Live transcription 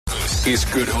This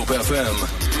is Good Hope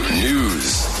FM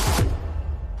News.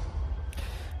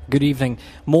 Good evening.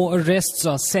 More arrests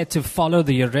are set to follow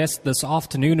the arrest this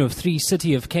afternoon of 3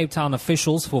 City of Cape Town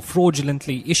officials for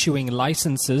fraudulently issuing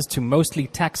licenses to mostly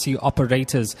taxi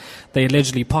operators. They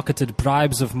allegedly pocketed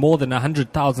bribes of more than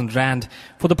 100,000 rand.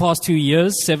 For the past 2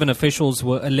 years, 7 officials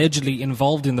were allegedly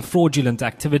involved in the fraudulent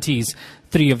activities.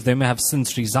 3 of them have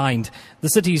since resigned. The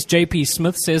city's JP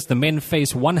Smith says the men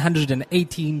face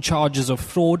 118 charges of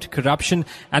fraud, corruption,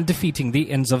 and defeating the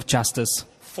ends of justice.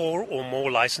 4 or more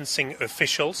licensing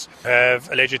officials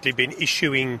have allegedly been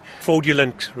issuing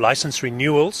fraudulent license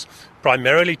renewals,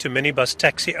 primarily to minibus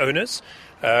taxi owners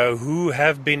who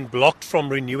have been blocked from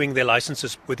renewing their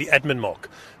licenses with the admin mark.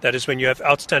 That is when you have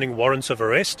outstanding warrants of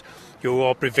arrest. You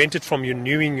are prevented from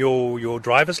renewing your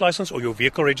driver's license or your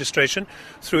vehicle registration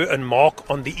through a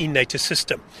mark on the e-nature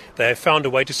system. They have found a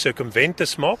way to circumvent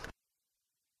this mark.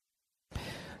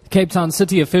 Cape Town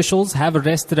city officials have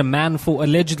arrested a man for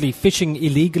allegedly fishing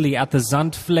illegally at the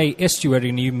Zandvlei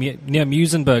estuary near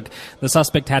Muizenberg. The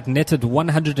suspect had netted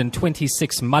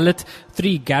 126 mullet,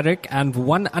 3 garrick and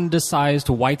 1 undersized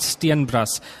white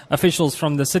steenbras. Officials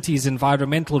from the city's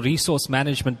Environmental Resource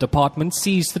Management Department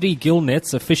seized 3 gill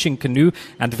nets, a fishing canoe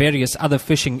and various other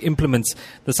fishing implements.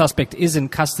 The suspect is in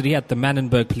custody at the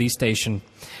Mineworkers police station.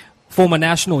 Former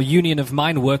National Union of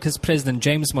Mineworkers President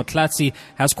James Motlatsi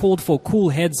has called for cool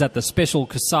heads at the special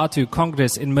COSATU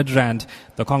Congress in Midrand.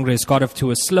 The Congress got off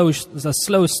to a slow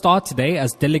start today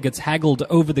as delegates haggled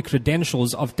over the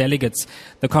credentials of delegates.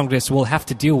 The Congress will have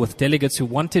to deal with delegates who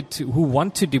want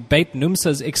to debate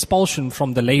NUMSA's expulsion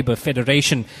from the Labour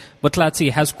Federation.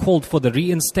 Motlatsi has called for the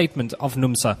reinstatement of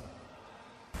NUMSA.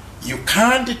 You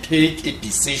can't take a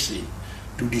decision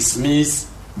to dismiss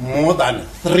more than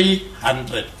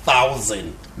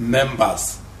 300,000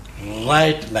 members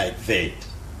right like that.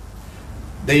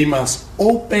 They must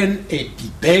open a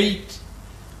debate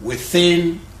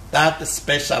within that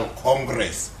special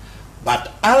Congress,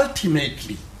 but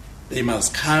ultimately they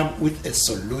must come with a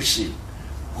solution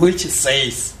which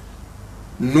says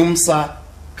NUMSA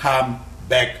come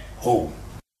back home.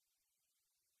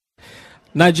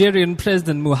 Nigerian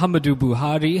President Muhammadu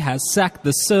Buhari has sacked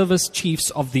the service chiefs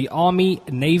of the Army,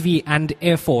 Navy and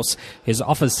Air Force. His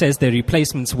office says their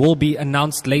replacements will be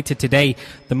announced later today.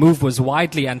 The move was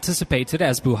widely anticipated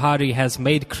as Buhari has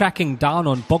made cracking down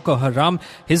on Boko Haram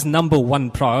his number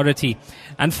 1 priority.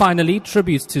 And finally,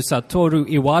 tributes to Satoru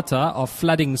Iwata are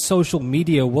flooding social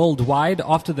media worldwide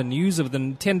after the news of the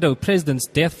Nintendo president's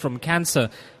death from cancer.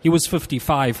 He was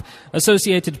 55.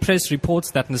 Associated Press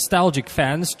reports that nostalgic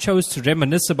fans chose to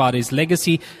reminisce about his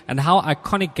legacy and how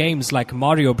iconic games like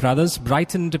Mario Brothers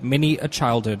brightened many a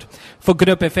childhood. For Good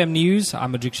Hope FM News,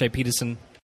 I'm Adrikshay Peterson.